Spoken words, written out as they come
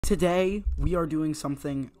Today, we are doing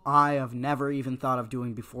something I have never even thought of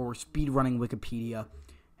doing before. We're speedrunning Wikipedia.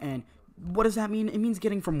 And what does that mean? It means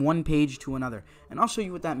getting from one page to another. And I'll show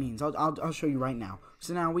you what that means. I'll show you right now.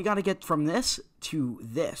 So now, we got to get from this to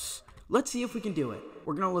this. Let's see if we can do it.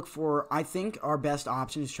 We're going to look for, I think our best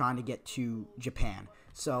option is trying to get to Japan.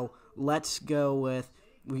 So, let's go with,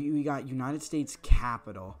 we got United States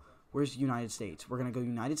capital. Where's United States? We're going to go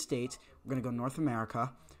United States. We're going to go North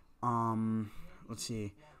America. Let's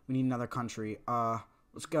see. We need another country.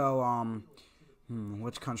 Let's go,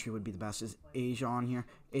 which country would be the best? Is Asia on here?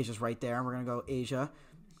 Asia's right there. We're going to go Asia.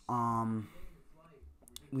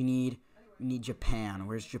 We need Japan.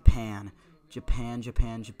 Where's Japan? Japan.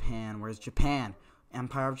 Where's Japan?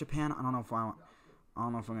 Empire of Japan? I don't know if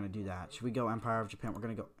I'm going to do that. Should we go Empire of Japan? We're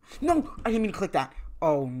going to go... No! I didn't mean to click that.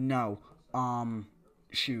 Oh, no.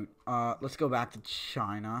 Shoot. Let's go back to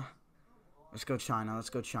China. Let's go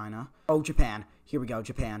China. Oh, Japan. Here we go,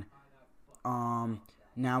 Japan.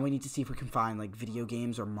 Now we need to see if we can find, like, video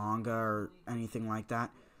games or manga or anything like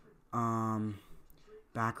that.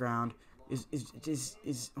 Background.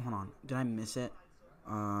 Hold on. Did I miss it?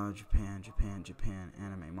 Japan.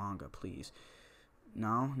 Anime, manga, please.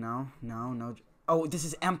 No. Oh, this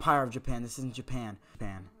is Empire of Japan. This isn't Japan.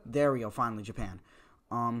 There we go. Finally, Japan.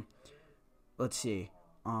 Let's see.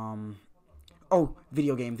 Oh,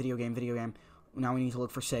 video game. Now we need to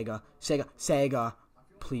look for Sega. Sega.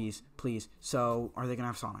 Please. So, are they gonna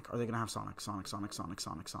have Sonic? Sonic.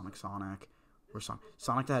 Where's Sonic?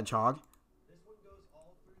 Sonic the Hedgehog?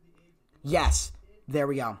 Yes! There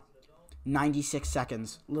we go. 96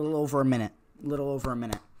 seconds. Little over a minute.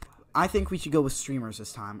 I think we should go with streamers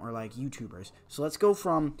this time, or like YouTubers. So let's go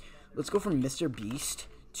from Mr. Beast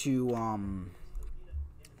to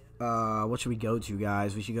what should we go to,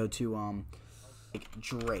 guys? We should go to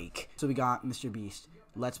Drake. So we got Mr. Beast.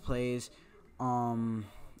 Let's plays.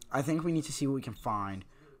 I think we need to see what we can find.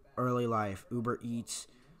 Early life, Uber Eats.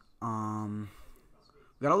 We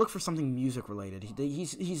gotta look for something music related.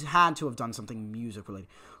 He's had to have done something music related.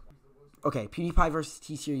 Okay, PewDiePie versus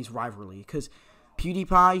T-Series rivalry, because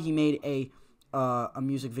PewDiePie, he made a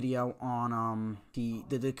music video on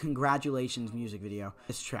the congratulations music video.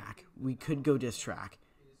 Diss track. We could go diss track.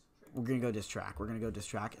 We're gonna go diss track,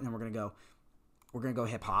 and then we're gonna go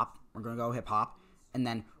hip hop. And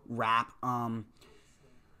then rap.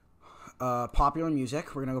 Popular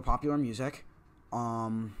music. We're gonna go popular music.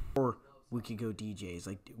 Or we could go DJs.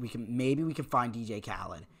 Like maybe we can find DJ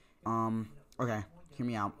Khaled. Okay. Hear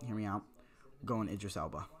me out. We're going Idris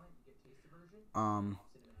Elba.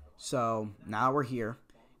 So now that we're here,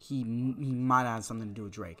 he might have something to do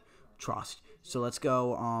with Drake. Trust. So let's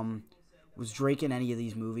go. Was Drake in any of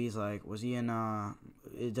these movies? Like, was he in?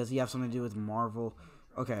 Does he have something to do with Marvel?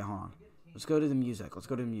 Okay, hold on. Let's go to the music.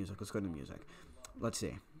 Let's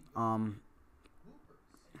see. Come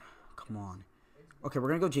on. Okay, we're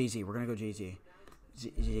gonna go Jay-Z.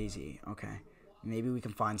 Jay-Z. Okay. Maybe we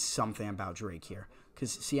can find something about Drake here.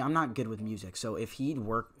 Cause see, I'm not good with music. So if he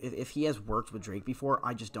has worked with Drake before,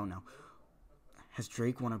 I just don't know. Has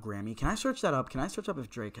Drake won a Grammy? Can I search that up? If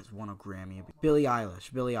Drake has won a Grammy? Billie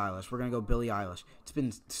Eilish. We're gonna go Billie Eilish. It's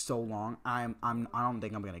been so long. I don't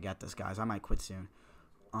think I'm gonna get this, guys. I might quit soon.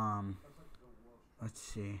 Let's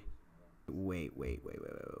see. Wait.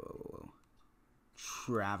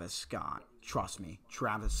 Travis Scott. Trust me.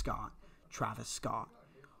 Travis Scott.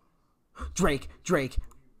 Drake.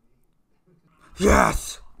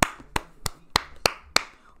 Yes!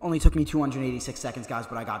 Only took me 286 seconds, guys,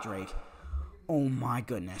 but I got Drake. Oh my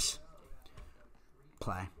goodness.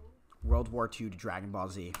 Play. World War II to Dragon Ball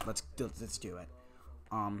Z. Let's do it.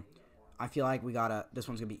 I feel like this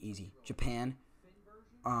one's gonna be easy. Japan.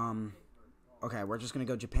 Okay, we're just gonna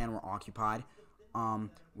go Japan. We're occupied.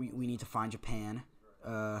 We need to find Japan.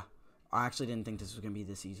 I actually didn't think this was gonna be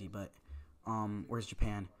this easy, but where's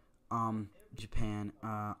Japan? Japan.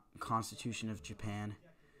 Constitution of Japan.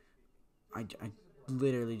 I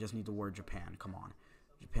literally just need the word Japan. Come on.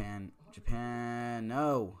 Japan.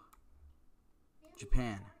 No.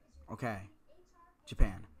 Japan. Okay.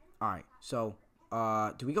 Japan. Alright, so,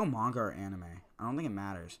 do we go manga or anime? I don't think it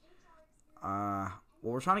matters. Well,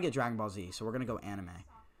 we're trying to get Dragon Ball Z, so we're gonna go anime.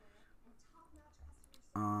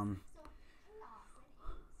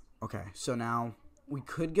 Okay, so now we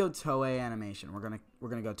could go Toei Animation. We're gonna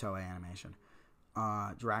go Toei Animation.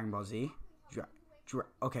 Dragon Ball Z.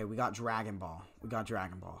 Okay, we got Dragon Ball.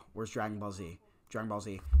 Where's Dragon Ball Z?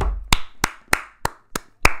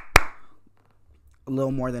 A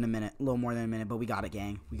little more than a minute, but we got it,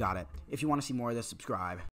 gang. We got it. If you want to see more of this, subscribe.